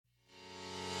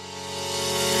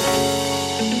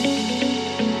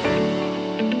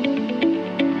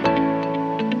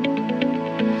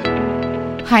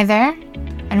Hi there,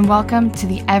 and welcome to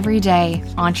the Everyday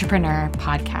Entrepreneur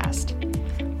Podcast,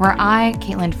 where I,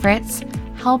 Caitlin Fritz,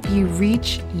 help you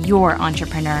reach your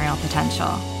entrepreneurial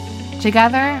potential.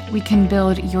 Together, we can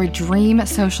build your dream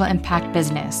social impact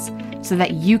business so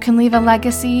that you can leave a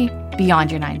legacy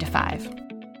beyond your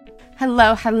 9-to-5.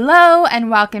 Hello, and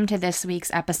welcome to this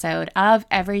week's episode of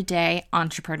Everyday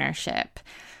Entrepreneurship.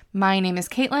 My name is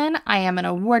Caitlin. I am an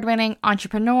award-winning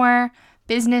entrepreneur,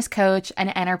 business coach, and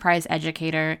enterprise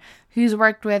educator who's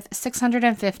worked with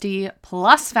 650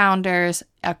 plus founders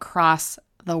across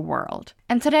the world.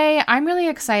 And today I'm really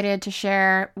excited to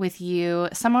share with you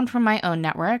someone from my own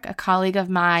network, a colleague of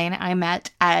mine I met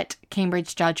at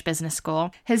Cambridge Judge Business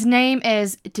School. His name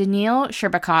is Daniil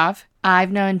Scherbakov.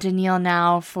 I've known Daniil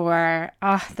now for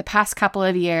the past couple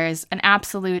of years, an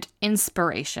absolute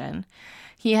inspiration.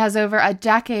 He has over a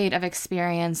decade of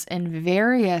experience in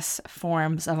various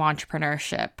forms of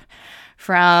entrepreneurship,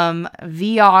 from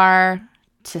VR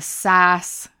to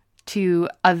SaaS to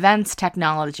events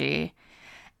technology.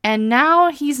 And now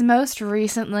he's most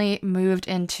recently moved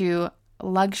into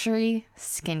luxury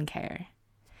skincare.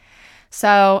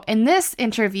 So in this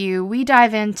interview, we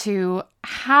dive into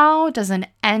how does an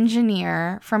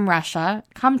engineer from Russia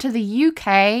come to the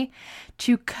UK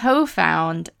to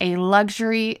co-found a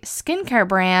luxury skincare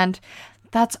brand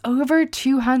that's over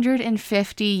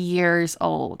 250 years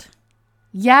old.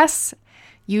 Yes,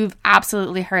 you've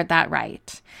absolutely heard that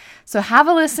right. So have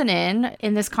a listen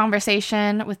in this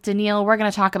conversation with Daniil. We're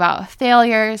going to talk about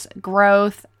failures,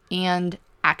 growth, and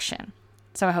action.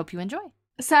 So I hope you enjoy.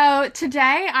 So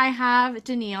today I have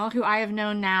Daniil, who I have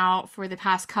known now for the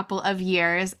past couple of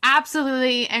years.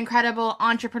 Absolutely incredible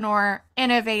entrepreneur,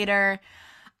 innovator,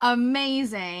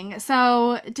 amazing.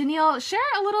 So Daniil, share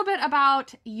a little bit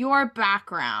about your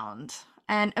background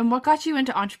and what got you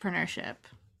into entrepreneurship.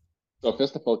 So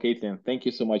first of all, Caitlin, thank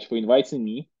you so much for inviting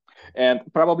me. And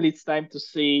probably it's time to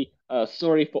say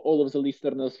sorry for all of the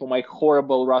listeners for my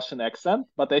horrible Russian accent,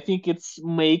 but I think it's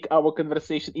make our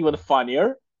conversation even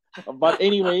funnier. But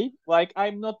anyway,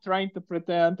 I'm not trying to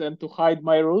pretend and to hide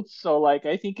my roots. So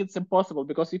I think it's impossible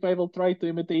because if I will try to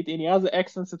imitate any other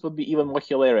accents, it would be even more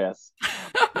hilarious.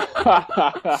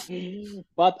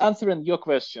 But answering your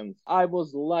question, I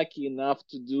was lucky enough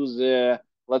to do the,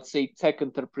 let's say, tech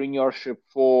entrepreneurship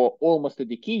for almost a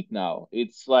decade now.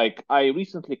 It's I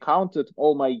recently counted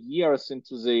all my years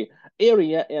into the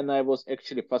area and I was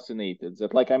actually fascinated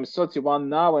that I'm 31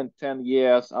 now and 10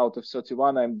 years out of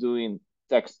 31 I'm doing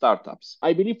tech startups.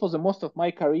 I believe for the most of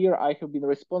my career, I have been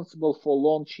responsible for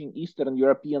launching Eastern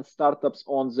European startups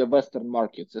on the Western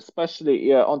markets,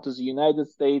 especially onto the United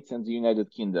States and the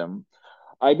United Kingdom.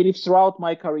 I believe throughout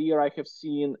my career, I have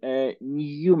seen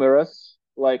numerous,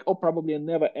 probably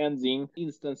never-ending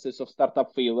instances of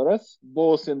startup failures,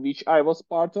 both in which I was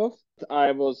part of.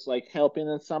 I was helping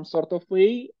in some sort of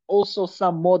way. Also,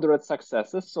 some moderate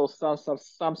successes. So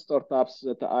some startups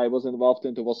that I was involved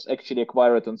in was actually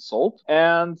acquired and sold.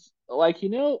 And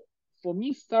for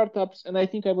me, startups, and I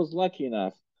think I was lucky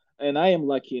enough, and I am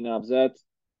lucky enough that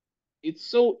it's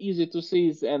so easy to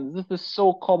say, and this is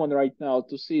so common right now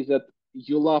to say that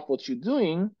you love what you're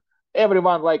doing.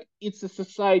 Everyone, it's a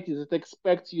society that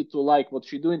expects you to like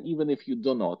what you're doing, even if you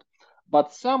do not.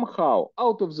 But somehow,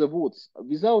 out of the woods,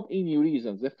 without any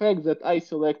reason, the fact that I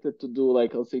selected to do,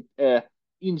 let's say, a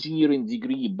engineering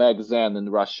degree back then in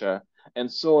Russia,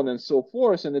 and so on and so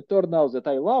forth, and it turned out that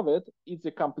I love it, it's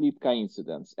a complete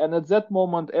coincidence. And at that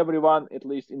moment, everyone, at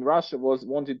least in Russia, was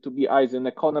wanted to be either an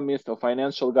economist or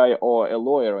financial guy or a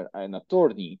lawyer, an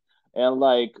attorney. And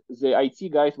the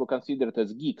IT guys were considered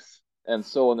as geeks and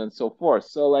so on and so forth.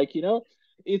 So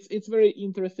it's very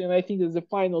interesting. I think that the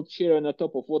final cherry on the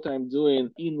top of what I'm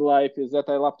doing in life is that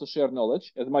I love to share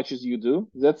knowledge as much as you do.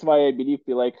 That's why I believe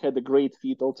we had a great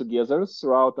fit all together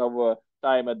throughout our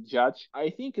time at Judge.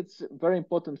 I think it's very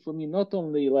important for me not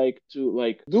only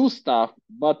to do stuff,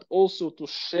 but also to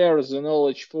share the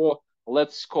knowledge for,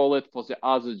 let's call it, for the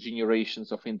other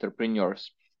generations of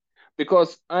entrepreneurs.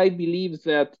 Because I believe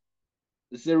that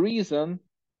the reason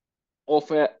of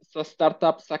a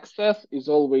startup success is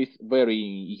always very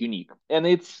unique and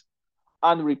it's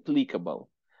unreplicable.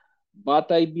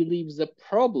 But I believe the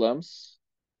problems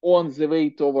on the way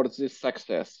towards this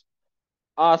success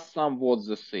are somewhat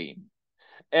the same.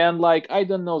 And I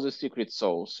don't know the secret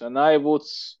sauce, and I would,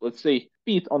 let's say,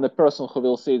 spit on the person who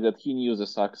will say that he knew the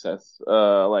success,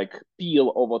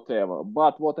 peel or whatever.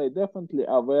 But what I definitely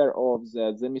aware of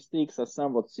that the mistakes are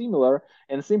somewhat similar,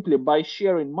 and simply by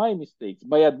sharing my mistakes,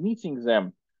 by admitting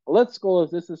them, let's call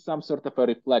it this is some sort of a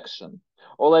reflection,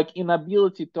 or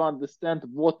inability to understand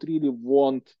what really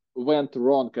went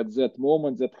wrong at that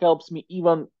moment that helps me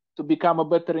even to become a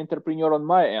better entrepreneur on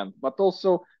my end, but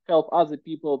also help other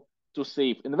people to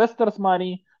save investors'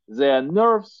 money, their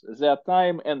nerves, their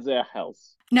time, and their health.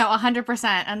 No, 100%.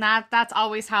 And that's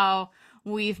always how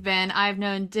we've been. I've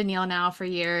known Daniil now for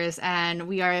years, and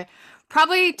we are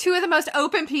probably two of the most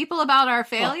open people about our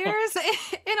failures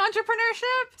in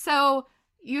entrepreneurship. So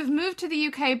you've moved to the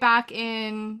UK back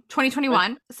in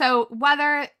 2021. So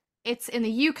whether it's in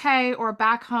the UK or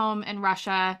back home in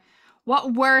Russia,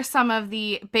 what were some of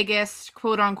the biggest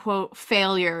quote unquote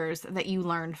failures that you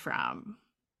learned from?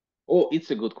 Oh,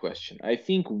 it's a good question. I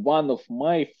think one of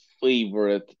my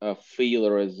favorite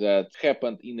failures that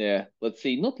happened in a, let's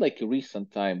say, not like a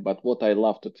recent time, but what I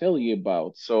love to tell you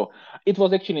about. So it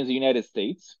was actually in the United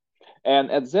States.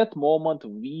 And at that moment,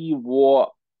 we were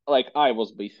like, I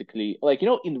was basically like,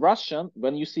 in Russian,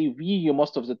 when you say we, you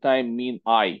most of the time mean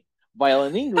I. While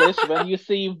in English, when you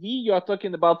say we, you are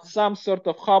talking about some sort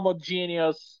of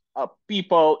homogeneous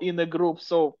people in a group.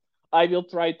 So I will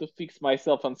try to fix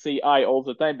myself and say I all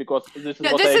the time because this is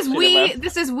No, what I actually meant.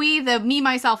 this is we, the me,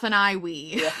 myself, and I,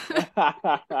 we. Yeah.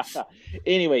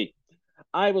 Anyway,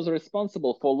 I was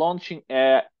responsible for launching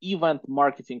a event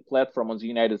marketing platform on the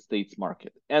United States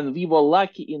market. And we were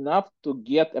lucky enough to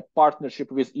get a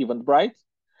partnership with Eventbrite.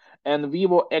 And we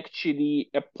were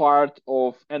actually a part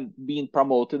of and being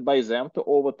promoted by them to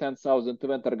over 10,000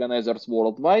 event organizers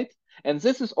worldwide. And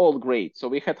this is all great. So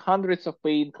we had hundreds of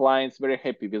paying clients, very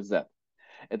happy with that.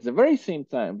 At the very same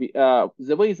time,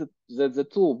 the way that the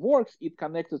tool works, it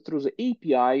connected through the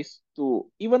APIs to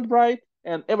Eventbrite,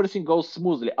 and everything goes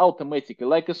smoothly, automatically,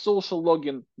 like a social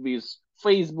login with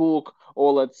Facebook,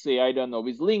 or let's say, I don't know,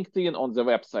 with LinkedIn on the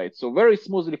website. So very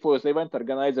smoothly for the event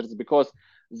organizers because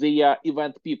they are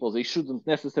event people. They shouldn't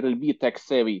necessarily be tech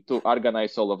savvy to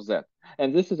organize all of that.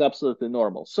 And this is absolutely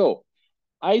normal. So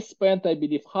I spent, I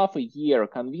believe, half a year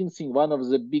convincing one of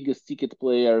the biggest ticket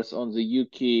players on the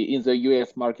UK in the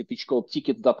US market, which is called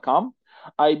tickets.com.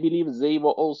 I believe they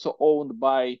were also owned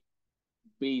by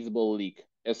baseball league,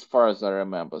 as far as I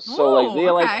remember. So like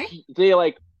Oh, okay. they're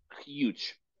like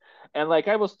huge. And like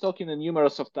I was talking in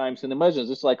numerous of times, and imagine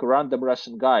this like a random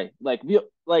Russian guy. Like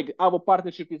our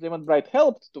partnership with Eventbrite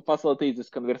helped to facilitate this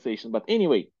conversation. But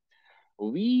anyway,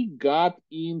 we got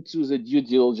into the due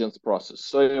diligence process.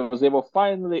 So they were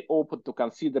finally open to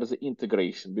consider the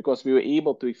integration because we were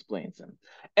able to explain them.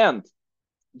 And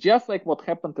just like what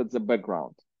happened at the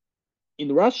background,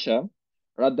 in Russia,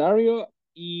 Radario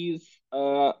is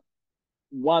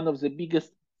one of the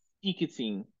biggest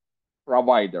ticketing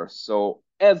providers. So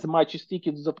as much as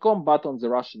tickets.com, but on the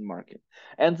Russian market.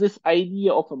 And this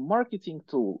idea of a marketing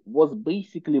tool was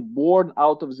basically born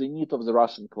out of the need of the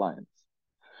Russian clients.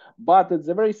 But at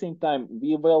the very same time,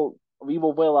 we were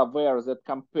well aware that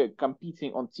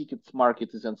competing on tickets market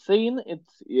is insane.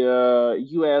 It's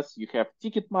US, you have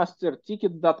Ticketmaster,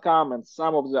 Tickets.com, and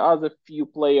some of the other few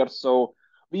players. So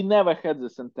we never had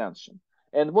this intention.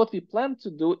 And what we plan to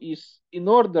do is,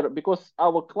 because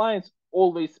our clients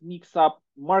always mix up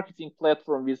marketing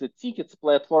platform with a tickets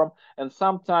platform, and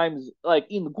sometimes, like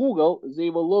in Google, they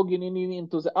were logging in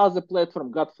into the other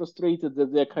platform, got frustrated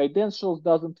that their credentials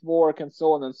doesn't work, and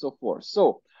so on and so forth.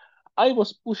 So I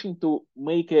was pushing to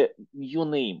make a new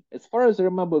name. As far as I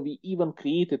remember, we even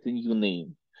created a new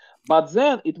name. But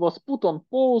then it was put on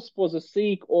pause for the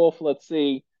sake of, let's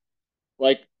say,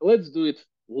 like, let's do it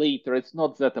later. It's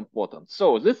not that important.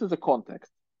 So this is the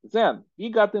context. Then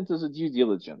we got into the due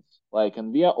diligence,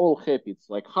 and we are all happy. It's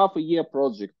like half a year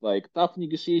project, like tough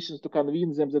negotiations to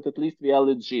convince them that at least we are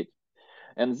legit.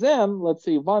 And then, let's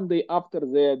say one day after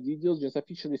the due diligence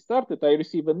officially started, I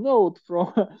received a note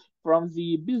from from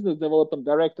the business development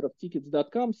director of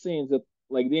tickets.com saying that,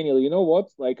 like, Daniel, you know what?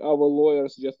 Like, our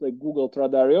lawyers just like Googled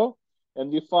Radario,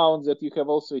 and we found that you have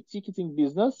also a ticketing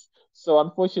business. So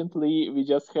unfortunately, we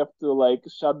just have to like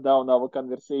shut down our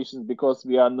conversations because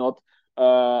we are not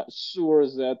sure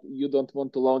that you don't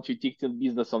want to launch a ticketing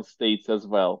business on States as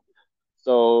well.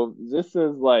 So this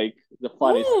is like the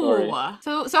funny Ooh. story.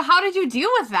 So how did you deal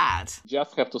with that?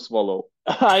 Just have to swallow.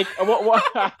 Like,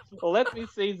 let me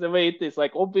say the way it is.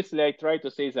 Like, obviously, I try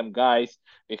to say them, guys,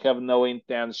 we have no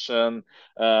intention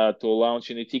to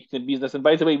launch any ticketing business. And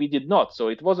by the way, we did not. So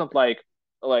it wasn't like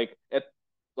at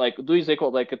like do they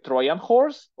call like a Trojan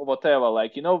horse or whatever?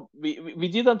 Like, we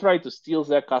didn't try to steal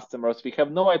their customers. We have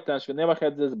no intention. We never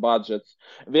had these budgets.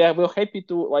 We're happy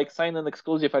to like sign an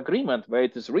exclusive agreement where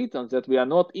it is written that we are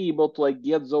not able to like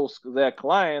get their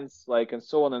clients, like, and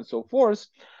so on and so forth.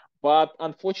 But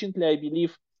unfortunately, I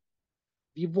believe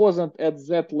we wasn't at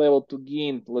that level to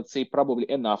gain, let's say, probably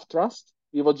enough trust.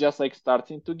 We were just like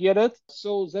starting to get it.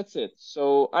 So that's it.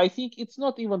 So I think it's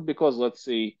not even because, let's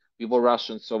say, we were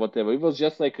Russians or whatever. It was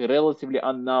just like a relatively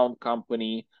unknown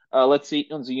company, let's say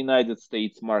on the United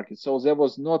States market. So there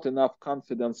was not enough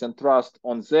confidence and trust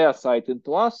on their side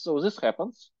into us. So this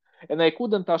happens. And I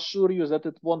couldn't assure you that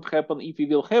it won't happen if we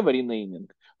will have a renaming,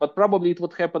 but probably it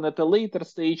would happen at a later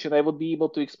stage, and I would be able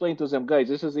to explain to them, guys,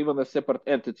 this is even a separate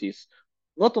entities,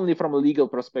 not only from a legal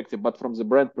perspective, but from the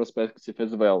brand perspective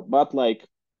as well. But like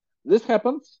this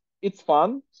happens. It's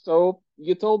fun. So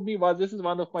you told me, well, this is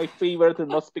one of my favorite and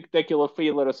most spectacular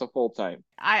failures of all time.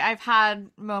 I've had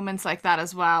moments like that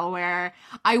as well where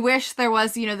I wish there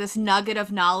was, this nugget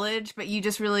of knowledge, but you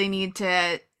just really need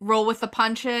to roll with the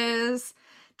punches,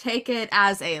 take it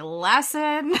as a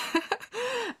lesson,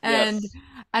 and Yes.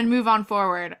 and move on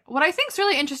forward. What I think is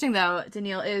really interesting though,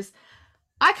 Daniil, is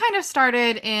I kind of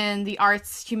started in the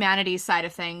arts humanities side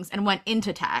of things and went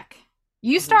into tech.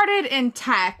 You Mhm. started in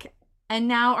tech and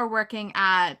now are working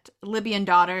at Libi and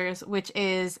Daughters, which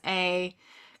is a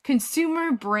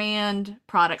consumer brand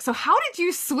product. So how did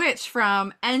you switch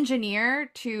from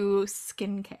engineer to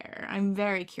skincare? I'm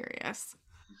very curious.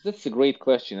 That's a great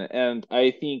question. And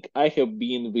I think I have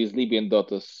been with Libyan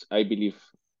daughters, I believe,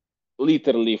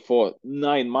 literally for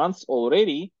 9 months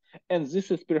already. And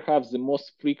this is perhaps the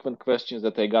most frequent questions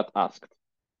that I got asked.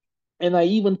 And I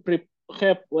even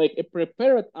have like a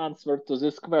prepared answer to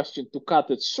this question to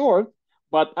cut it short,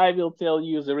 but I will tell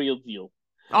you the real deal.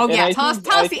 Oh And yeah, I tell us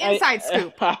think tell us the inside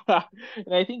scoop.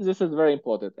 and I think this is very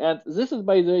important. And this is,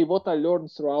 by the way, what I learned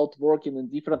throughout working in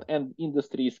different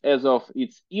industries as of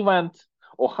its event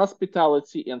or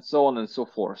hospitality and so on and so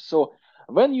forth. So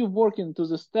when you work into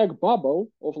this tech bubble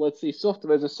of, let's say,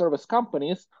 software as a service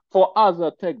companies for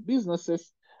other tech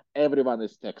businesses, everyone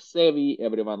is tech savvy,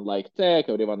 everyone like tech,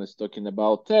 everyone is talking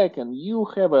about tech, and you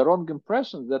have a wrong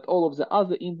impression that all of the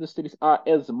other industries are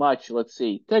as much, let's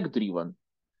say, tech driven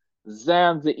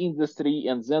than the industry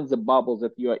and than the bubble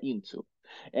that you are into.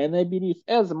 And I believe,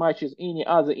 as much as any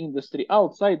other industry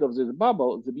outside of this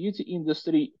bubble, the beauty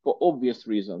industry, for obvious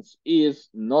reasons, is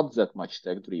not that much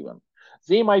tech driven.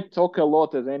 They might talk a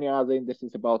lot, as any other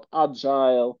industries, about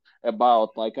agile,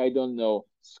 about, like, I don't know,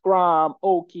 Scrum,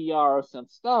 OKRs, and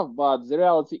stuff, but the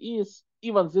reality is,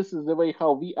 even this is the way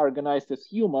how we organize as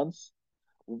humans,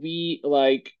 we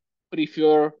like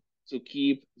prefer to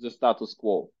keep the status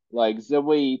quo. Like the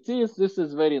way it is, this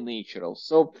is very natural.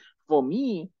 So for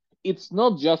me, it's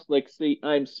not just like say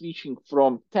I'm switching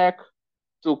from tech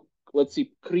to, let's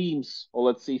say, creams or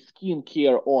let's say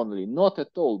skincare only. Not at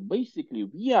all. Basically,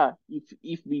 we are,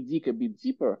 if we dig a bit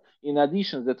deeper, in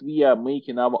addition that we are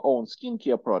making our own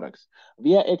skincare products,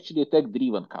 we are actually a tech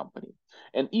driven company.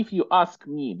 And if you ask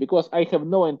me, because I have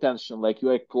no intention, like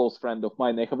you're a close friend of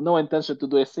mine, I have no intention to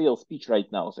do a sales pitch right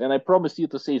now, and I promise you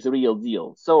to say the real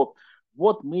deal. So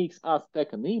what makes us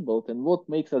tech enabled and what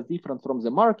makes us different from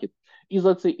the market is,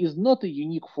 let's say, is not a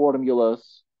unique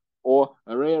formulas or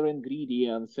rare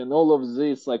ingredients and all of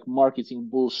this like marketing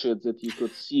bullshit that you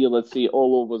could see, let's say,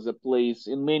 all over the place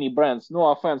in many brands.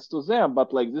 No offense to them,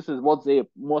 but like this is what they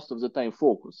most of the time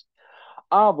focus.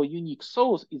 Our unique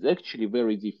sauce is actually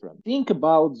very different. Think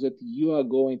about that you are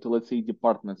going to, let's say,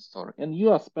 department store and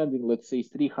you are spending, let's say,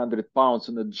 300 pounds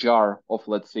on a jar of,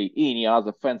 let's say, any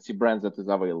other fancy brand that is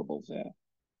available there.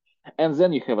 And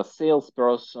then you have a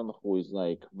salesperson who is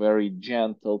like very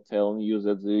gentle, telling you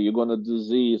that you're gonna do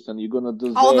this and you're gonna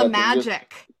do All the that, and you,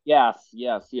 magic. yes,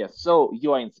 yes, yes. So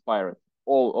you are inspired.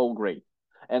 All great.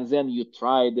 And then you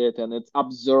tried it and it's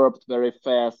absorbed very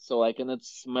fast. So like, and it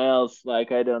smells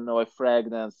like, I don't know, a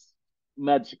fragrance,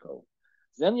 magical.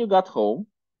 Then you got home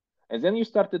and then you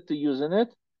started to using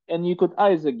it, and you could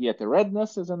either get a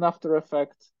redness as an after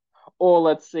effect, or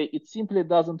let's say it simply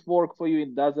doesn't work for you,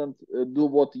 it doesn't do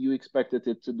what you expected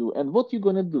it to do. And what you're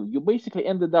gonna do? You basically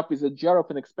ended up with a jar of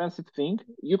an expensive thing.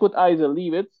 You could either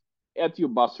leave it at your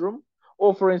bathroom,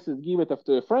 or for instance, give it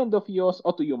to a friend of yours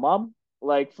or to your mom.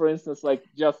 Like for instance, like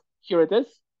just here it is,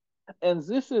 and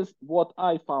this is what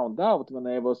I found out when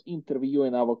I was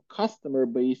interviewing our customer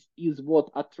base is what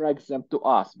attracts them to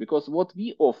us, because what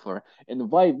we offer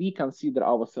and why we consider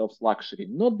ourselves luxury,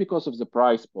 not because of the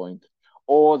price point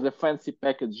or the fancy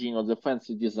packaging or the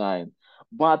fancy design,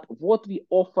 but what we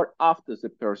offer after the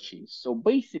purchase. So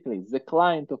basically, the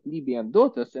client of Libyan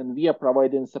Daughters, and we are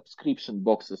providing subscription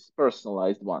boxes,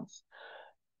 personalized ones.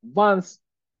 Once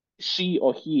she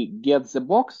or he gets the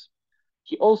box,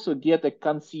 he also get a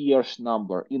concierge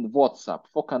number in WhatsApp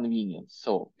for convenience.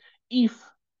 So if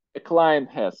a client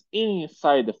has any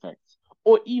side effects,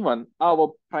 or even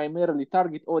our primarily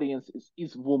target audience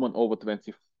is women over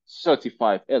 20,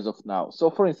 35 as of now. So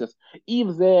for instance,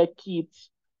 if their kids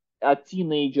are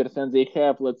teenagers and they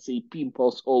have, let's say,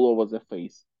 pimples all over the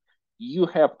face, you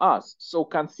have us. So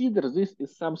consider this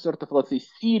is some sort of, let's say,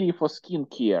 Siri for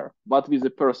skincare, but with a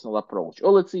personal approach,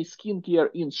 or let's say skincare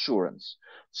insurance.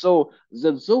 So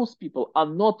that those people are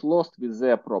not lost with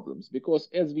their problems, because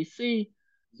as we say,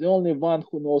 the only one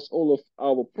who knows all of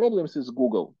our problems is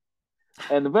Google.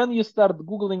 And when you start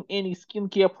Googling any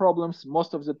skincare problems,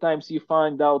 most of the times you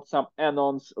find out some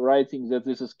annons writing that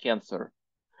this is cancer.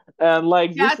 And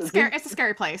like Yeah, this, it's this scary. It's a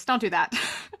scary place. Don't do that.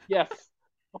 yes.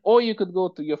 Or you could go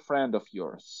to your friend of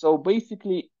yours. So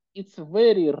basically, it's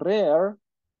very rare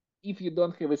if you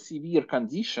don't have a severe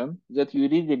condition that you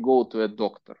really go to a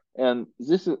doctor. And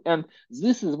this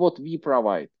is what we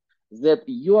provide. That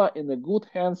you are in a good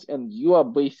hands and you are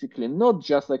basically not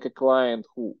just like a client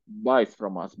who buys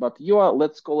from us, but you are,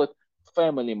 let's call it,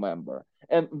 family member.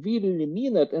 And we really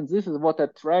mean it. And this is what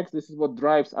attracts, this is what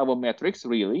drives our metrics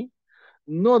really,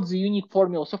 not the unique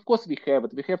formulas. Of course, we have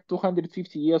it. We have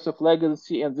 250 years of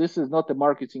legacy, and this is not a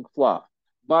marketing fluff.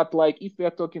 But like, if we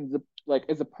are talking like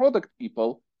as a product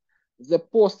people, the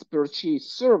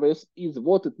post-purchase service is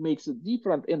what it makes it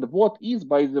different, and what is,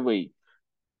 by the way,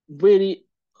 very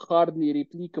hardly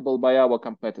replicable by our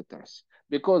competitors,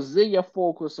 because they are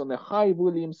focused on a high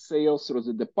volume sales through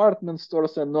the department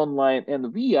stores and online,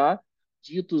 and we are,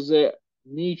 due to the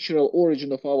natural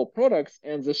origin of our products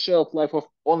and the shelf life of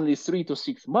only 3 to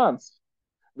 6 months,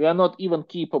 we are not even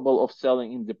capable of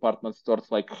selling in department stores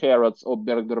like Harrods or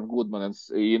Bergdorf Goodman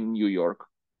in New York.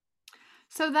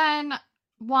 So then,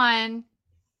 one,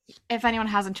 if anyone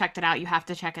hasn't checked it out, you have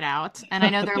to check it out. And I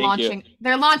know they're Thank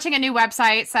you. launching a new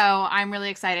website, so I'm really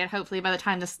excited. Hopefully by the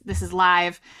time this is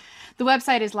live, the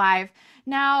website is live.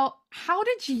 Now, how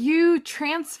did you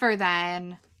transfer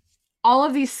then all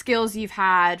of these skills you've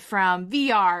had from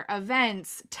VR,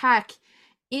 events, tech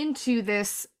into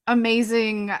this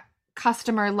amazing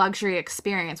customer luxury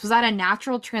experience? Was that a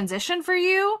natural transition for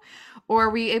you? Or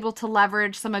were you able to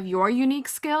leverage some of your unique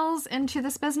skills into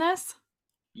this business?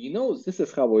 This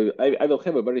is how I will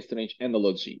have a very strange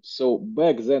analogy. So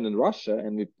back then in Russia,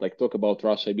 and we like talk about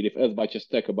Russia, I believe, as much as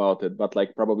tech about it, but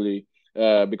like probably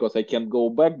because I can't go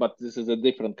back, but this is a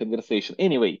different conversation.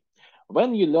 Anyway,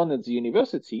 when you learn at the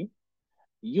university,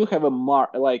 you have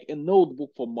like a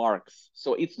notebook for marks.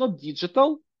 So it's not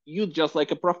digital. You just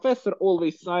like a professor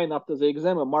always sign after the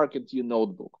exam and mark it to your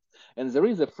notebook. And there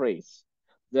is a phrase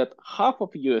that half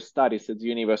of your studies at the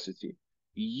university,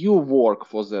 you work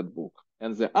for that book.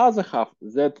 And the other half,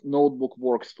 that notebook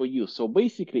works for you. So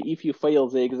basically, if you fail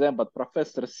the exam, but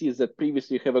professor sees that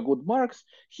previously you have a good marks,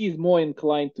 he's more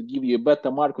inclined to give you a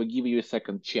better mark or give you a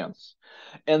second chance.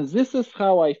 And this is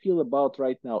how I feel about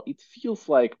right now. It feels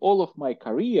like all of my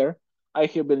career, I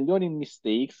have been learning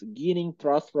mistakes, gaining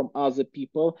trust from other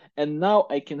people, and now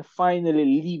I can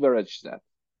finally leverage that.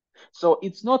 So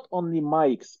it's not only my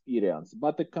experience,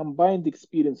 but a combined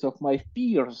experience of my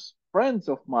peers, friends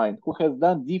of mine who have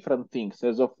done different things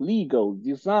as of legal,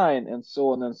 design, and so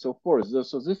on and so forth.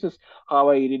 So this is how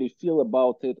I really feel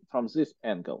about it from this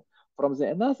angle. From the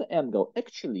another angle,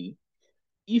 actually,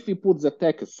 if we put the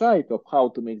tech aside of how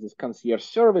to make this concierge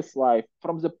service live,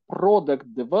 from the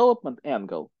product development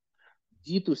angle,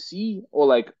 D2C or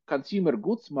like consumer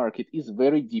goods market is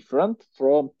very different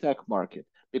from tech market,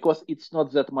 because it's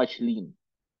not that much lean.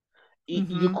 You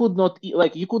Mm-hmm. could not,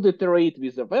 like, you could iterate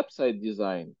with a website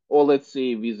design, or let's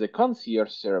say with a concierge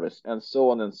service and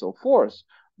so on and so forth,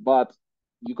 but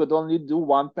you could only do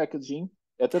one packaging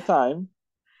at a time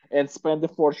and spend a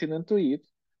fortune into it.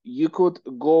 You could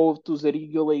go to the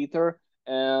regulator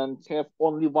and have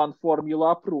only one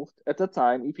formula approved at a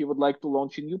time if you would like to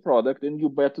launch a new product, and you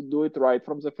better do it right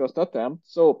from the first attempt.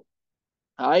 So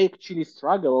I actually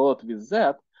struggle a lot with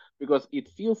that, because it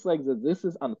feels like that this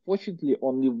is unfortunately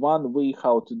only one way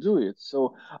how to do it.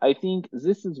 So I think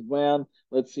this is when,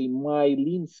 let's say, my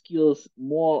lean skills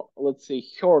more, let's say,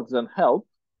 hurt than help,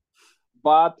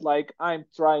 but like I'm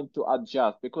trying to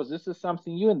adjust, because this is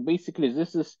something new, and basically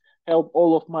this is help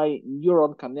all of my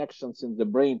neuron connections in the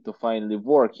brain to finally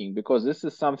working, because this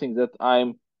is something that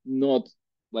I'm not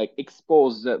like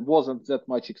exposed, that wasn't that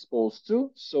much exposed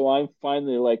to. So I'm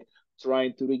finally like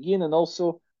trying to regain. And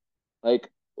also,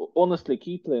 like, honestly,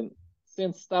 Caitlin,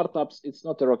 since startups, it's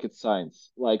not a rocket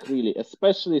science. Like, really,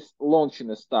 especially launching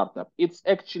a startup, it's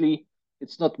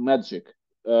not magic.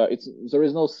 It's There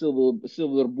is no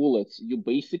silver bullets. You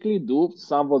basically do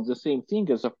somewhat the same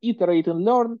thing as of iterate and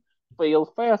learn, fail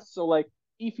fast. So like,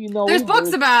 if you know There's it, there books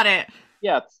is, about it.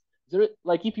 yeah,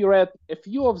 like if you read a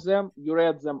few of them, you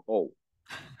read them all.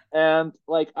 And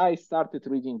like, I started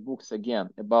reading books again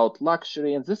about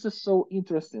luxury, and this is so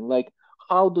interesting. Like,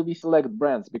 how do we select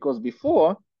brands? Because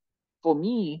before, for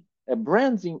me, A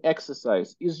branding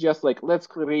exercise is just like, let's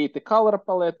create a color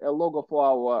palette, a logo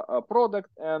for our product,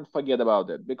 and forget about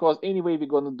it. Because anyway, we're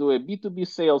going to do a B2B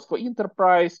sales for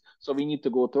enterprise. So we need to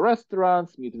go to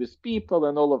restaurants, meet with people,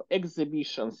 and all of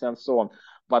exhibitions and so on.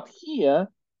 But here,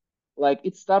 like,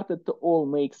 it started to all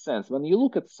make sense. When you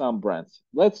look at some brands,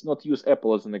 let's not use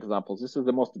Apple as an example. This is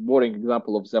the most boring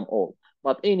example of them all.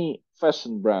 But any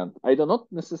fashion brand, I do not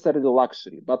necessarily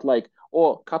luxury, but like,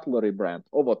 or cutlery brand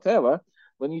or whatever,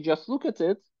 when you just look at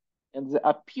it and the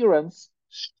appearance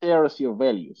shares your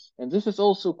values. And this is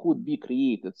also could be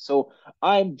created. So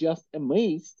I'm just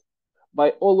amazed by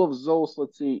all of those,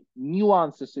 let's say,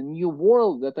 nuances in new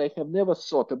world that I have never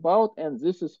thought about. And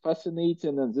this is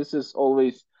fascinating. And this is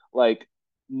always like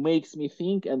makes me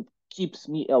think and keeps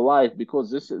me alive, because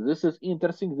this is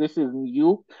interesting, this is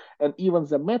new, and even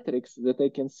the metrics that I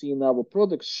can see in our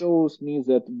product shows me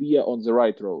that we are on the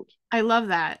right road. I love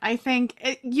that. I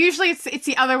think usually it's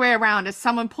the other way around. As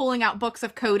someone pulling out books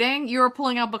of coding, you're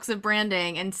pulling out books of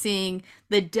branding and seeing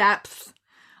the depth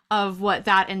of what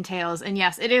that entails. And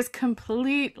yes, it is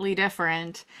completely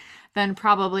different than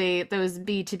probably those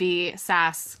B2B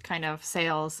SaaS kind of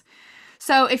sales.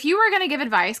 So if you were going to give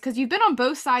advice, because you've been on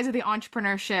both sides of the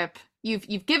entrepreneurship,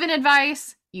 you've given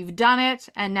advice, you've done it,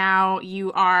 and now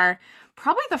you are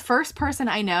probably the first person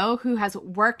I know who has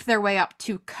worked their way up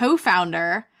to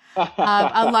co-founder of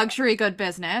a luxury good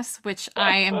business, which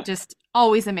I am just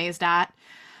always amazed at.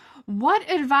 What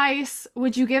advice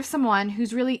would you give someone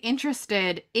who's really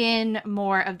interested in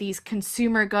more of these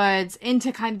consumer goods,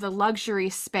 into kind of the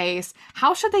luxury space?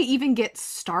 How should they even get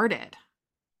started?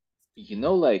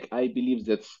 Like, I believe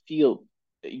that still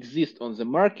exist on the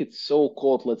market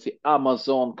so-called, let's say,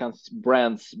 Amazon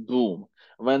brands boom.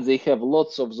 When they have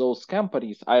lots of those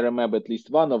companies, I remember at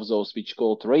least one of those, which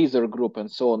called Razer Group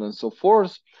and so on and so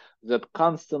forth, that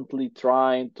constantly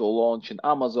trying to launch an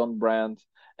Amazon brand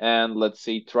and, let's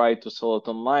say, try to sell it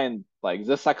online. Like,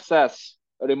 the success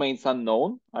remains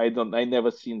unknown. I never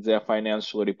seen their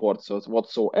financial reports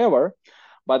whatsoever.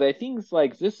 But I think it's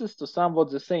like this is to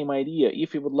somewhat the same idea.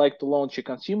 If you would like to launch a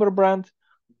consumer brand,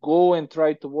 go and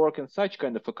try to work in such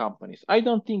kind of a companies. I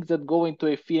don't think that going to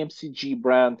a FMCG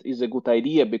brand is a good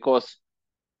idea, because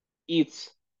it's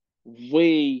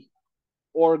way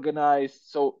organized.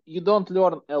 So you don't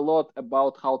learn a lot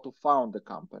about how to found a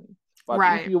company. But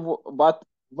Right.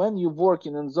 when you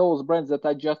working in those brands that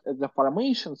are just at the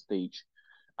formation stage,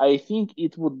 I think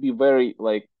it would be very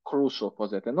like crucial for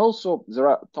that. And also there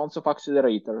are tons of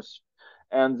accelerators,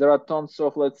 and there are tons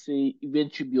of, let's say,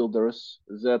 venture builders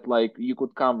that like you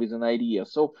could come with an idea.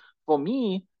 So for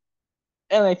me,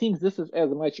 and I think this is as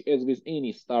much as with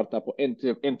any startup or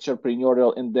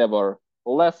entrepreneurial endeavor,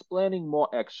 less planning, more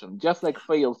action. Just like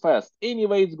fail fast.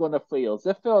 Anyway, it's gonna fail.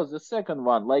 The first, the second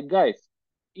one, like, guys,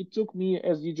 it took me,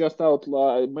 as you just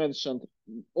mentioned,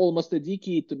 almost a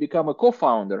decade to become a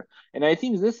co-founder. And I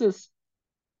think this is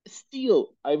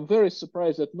still, I'm very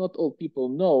surprised that not all people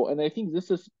know. And I think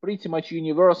this is pretty much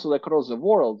universal across the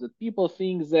world, that people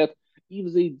think that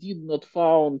if they did not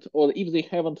found, or if they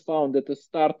haven't founded a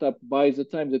startup by the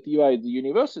time that you are at the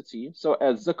university, so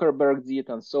as Zuckerberg did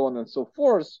and so on and so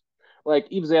forth, like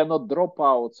if they are not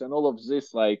dropouts and all of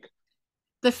this, like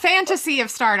The fantasy of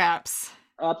startups.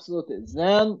 absolutely,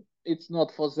 then it's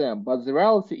not for them. But the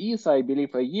reality is, I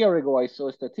believe a year ago I saw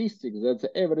a statistic that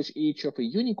the average age of a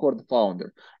unicorn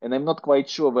founder, and I'm not quite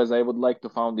sure whether I would like to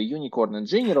found a unicorn in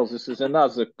general. This is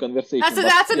another conversation, but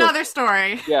That's still, another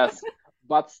story. yes,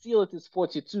 but still it is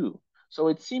 42. So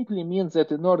it simply means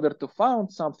that in order to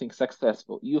found something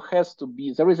successful,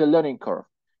 there is a learning curve.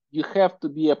 You have to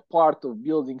be a part of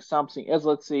building something as,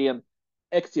 let's say, an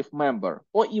active member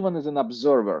or even as an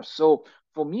observer. So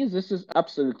for me, this is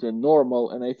absolutely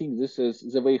normal. And I think this is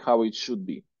the way how it should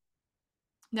be.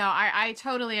 No, I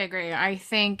totally agree. I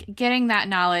think getting that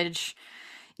knowledge,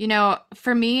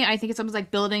 for me, I think it's almost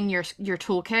like building your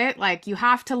toolkit. Like you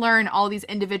have to learn all these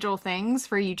individual things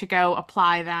for you to go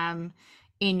apply them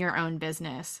in your own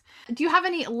business. Do you have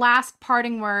any last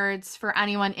parting words for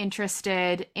anyone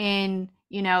interested in,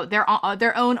 their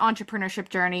own entrepreneurship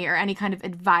journey, or any kind of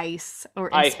advice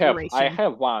or I inspiration?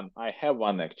 have one. I have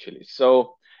one actually.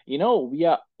 So, we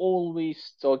are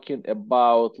always talking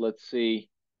about, let's say,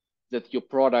 that your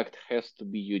product has to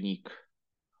be unique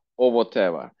or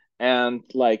whatever. And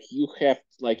like you have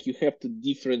to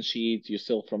differentiate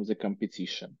yourself from the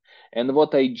competition. And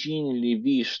what I genuinely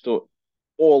wish to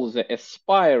all the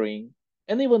aspiring,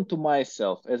 and even to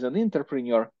myself as an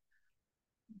entrepreneur,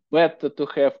 better to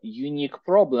have unique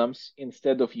problems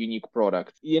instead of unique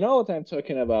products. You know what I'm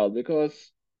talking about?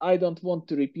 Because I don't want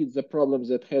to repeat the problems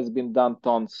that has been done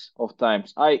tons of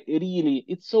times.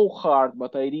 It's so hard,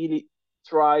 but I really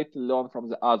try to learn from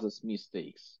the others'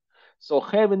 mistakes. So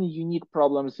having unique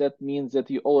problems, that means that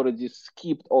you already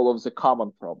skipped all of the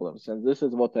common problems. And this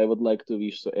is what I would like to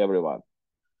wish to everyone.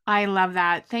 I love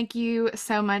that. Thank you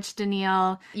so much,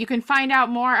 Daniil. You can find out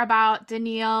more about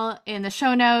Daniil in the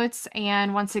show notes.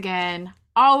 And once again,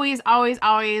 always, always,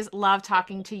 always love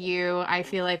talking to you. I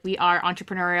feel like we are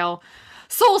entrepreneurial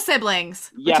soul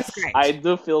siblings, which is great. I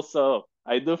do feel so.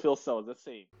 The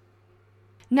same.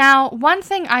 Now, one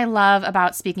thing I love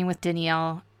about speaking with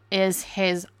Daniil is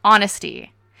his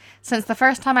honesty. Since the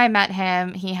first time I met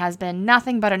him, he has been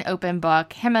nothing but an open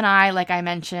book. Him and I, like I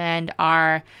mentioned,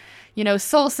 are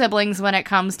soul siblings when it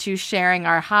comes to sharing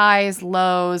our highs,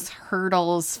 lows,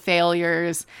 hurdles,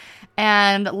 failures,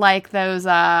 and like those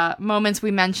moments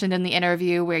we mentioned in the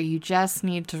interview where you just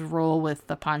need to roll with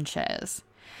the punches.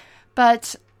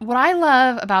 But what I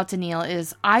love about Daniil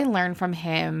is I learn from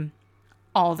him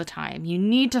all the time. You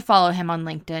need to follow him on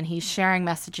LinkedIn. He's sharing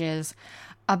messages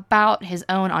about his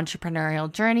own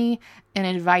entrepreneurial journey and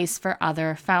advice for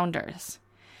other founders.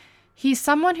 He's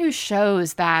someone who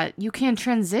shows that you can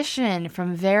transition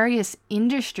from various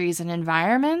industries and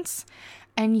environments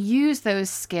and use those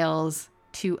skills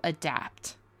to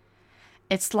adapt.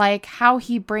 It's like how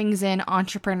he brings in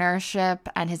entrepreneurship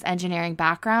and his engineering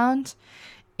background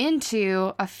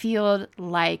into a field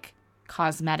like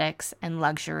cosmetics and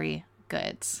luxury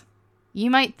goods. You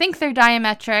might think they're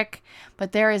diametric,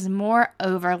 but there is more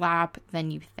overlap than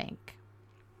you think.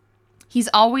 He's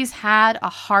always had a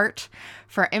heart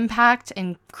for impact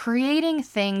and creating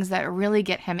things that really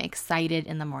get him excited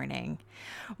in the morning.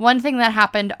 One thing that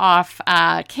happened off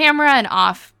camera and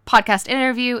off podcast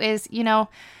interview is,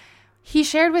 he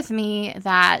shared with me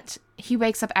that he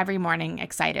wakes up every morning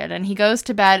excited and he goes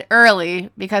to bed early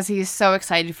because he's so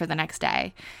excited for the next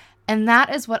day. And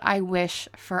that is what I wish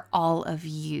for all of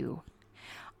you.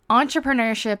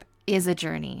 Entrepreneurship is a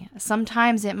journey.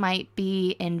 Sometimes it might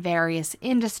be in various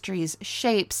industries,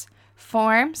 shapes,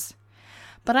 forms,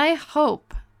 but I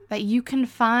hope that you can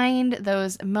find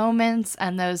those moments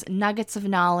and those nuggets of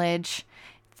knowledge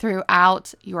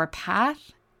throughout your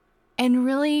path and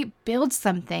really build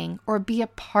something or be a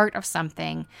part of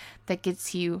something that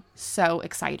gets you so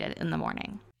excited in the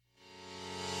morning.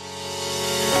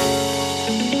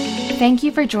 Thank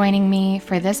you for joining me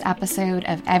for this episode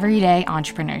of Everyday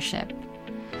Entrepreneurship.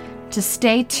 To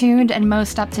stay tuned and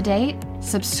most up to date,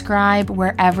 subscribe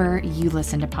wherever you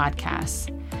listen to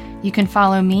podcasts. You can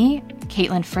follow me,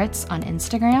 Caitlin Fritz, on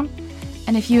Instagram.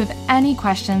 And if you have any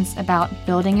questions about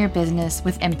building your business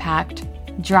with impact,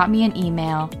 drop me an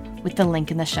email with the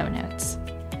link in the show notes.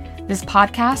 This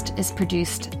podcast is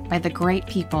produced by the great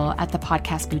people at the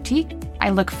Podcast Boutique.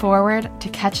 I look forward to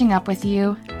catching up with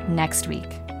you next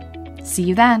week. See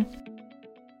you then.